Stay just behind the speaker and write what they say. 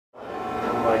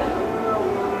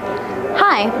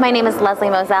Hi, my name is Leslie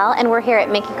Moselle, and we're here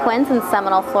at Mickey Quinn's in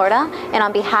Seminole, Florida. And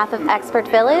on behalf of Expert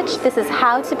Village, this is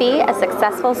how to be a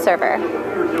successful server.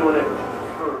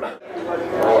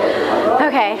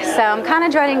 Okay, so I'm kind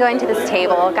of dreading going to this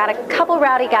table. Got a couple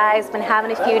rowdy guys, been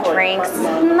having a few drinks.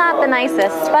 Not the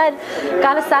nicest, but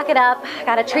gotta suck it up.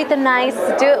 Gotta treat them nice,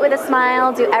 do it with a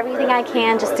smile, do everything I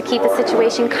can just to keep the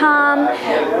situation calm.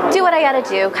 Do what I gotta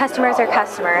do. Customers are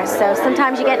customers. So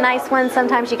sometimes you get nice ones,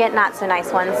 sometimes you get not so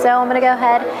nice ones. So I'm gonna go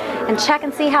ahead and check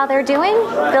and see how they're doing,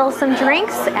 fill some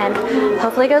drinks, and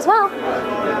hopefully it goes well.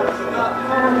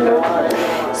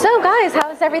 So guys,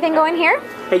 how's everything going here?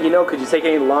 Hey, could you take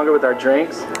any longer with our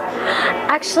drinks?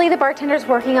 Actually, the bartender's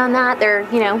working on that.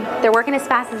 They're working as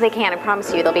fast as they can. I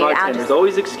promise you, they'll be out. Bartenders,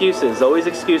 always excuses, always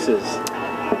excuses.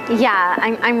 Yeah,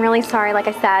 I'm really sorry. Like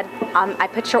I said, I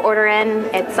put your order in.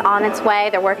 It's on its way.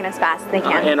 They're working as fast as they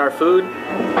can. And our food?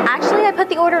 Actually, I put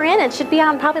the order in. It should be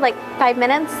out in probably like 5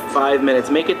 minutes. 5 minutes.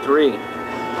 Make it 3.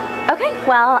 Okay,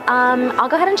 well, I'll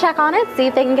go ahead and check on it, see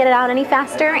if they can get it out any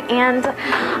faster, and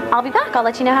I'll be back. I'll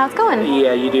let you know how it's going.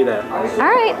 Yeah, you do that. All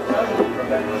right.